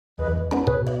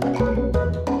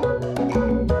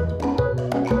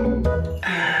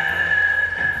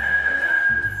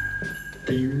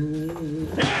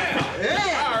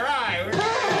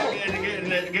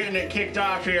kicked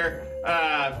off here,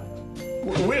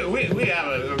 we have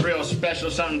a real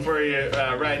special something for you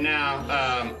right now.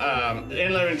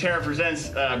 In Living Terror presents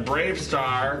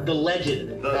Bravestarr. The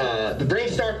legend. The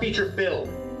Bravestarr feature film.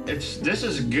 This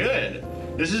is good.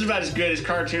 This is about as good as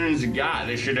cartoons got.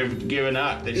 They should have given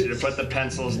up. They should have put the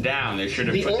pencils down. They should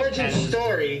have the put origin the pens,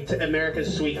 story to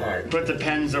America's Sweetheart. Put the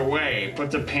pens away. Put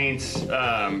the paints in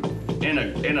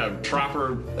a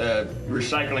proper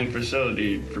recycling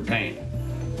facility for paint.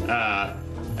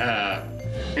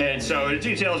 And so it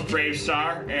details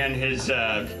Bravestarr and his.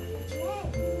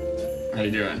 How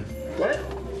you doing? What?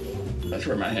 That's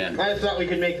where my hand. I thought we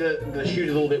could make the shoot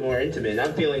a little bit more intimate.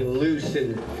 I'm feeling loose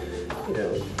and, you know,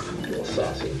 a little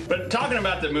saucy. But talking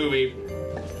about the movie,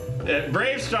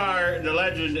 Bravestarr, the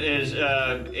legend is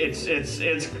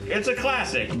it's a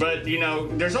classic. But you know,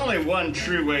 there's only one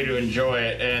true way to enjoy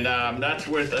it, and that's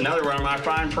with another one of my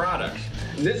fine products.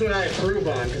 This one I approve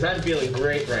on because I'm feeling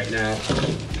great right now.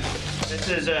 This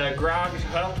is Grog's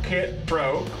Huff Kit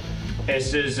Pro.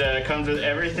 This is comes with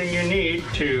everything you need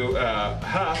to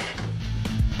huff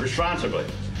responsibly.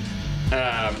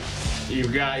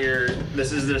 You've got your,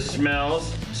 this is the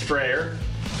smells sprayer.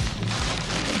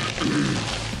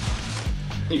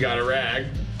 You got a rag.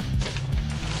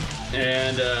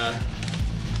 And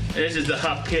this is the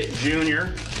Huff Kit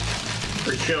Junior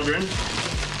for children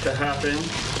to huff in.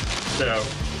 So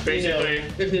basically, you know,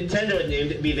 if Nintendo had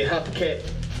named it, it'd be the Huff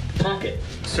Kit Pocket.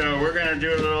 So we're gonna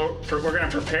do a little, we're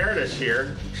gonna prepare this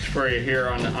here for you here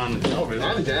on the television.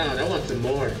 I'm down, I want some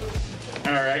more.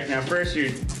 All right, now first you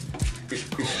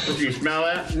smell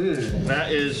that? Mm.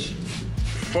 That is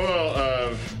full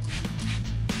of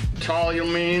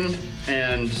toluene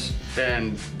and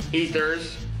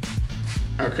ethers.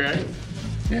 Okay,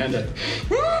 and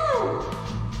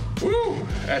woo,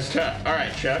 that's tough. All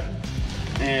right, Chuck.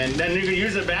 And then you can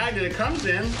use the bag that it comes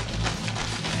in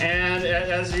and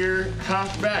as your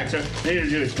Huff bag. So what you need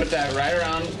to do is put that right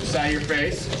around the side of your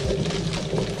face.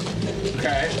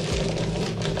 Okay.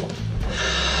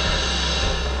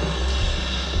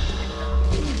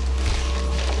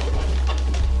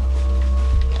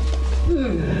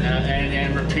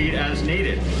 And repeat as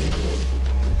needed.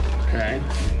 Okay.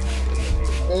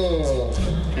 Oh.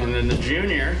 And then the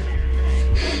Junior.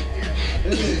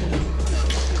 Is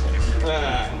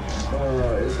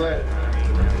that?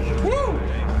 Woo!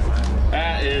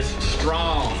 That is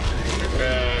strong.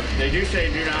 They do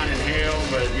say do not inhale,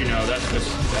 but you know that's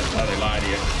how they lie to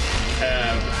you.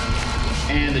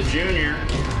 And the Junior,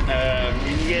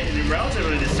 you can get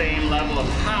relatively the same level of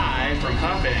high from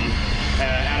huffing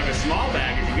out of a small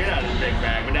bag as you get out of the big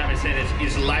bag. But that being said,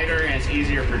 it's lighter and it's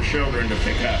easier for children to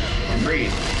pick up and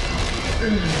breathe.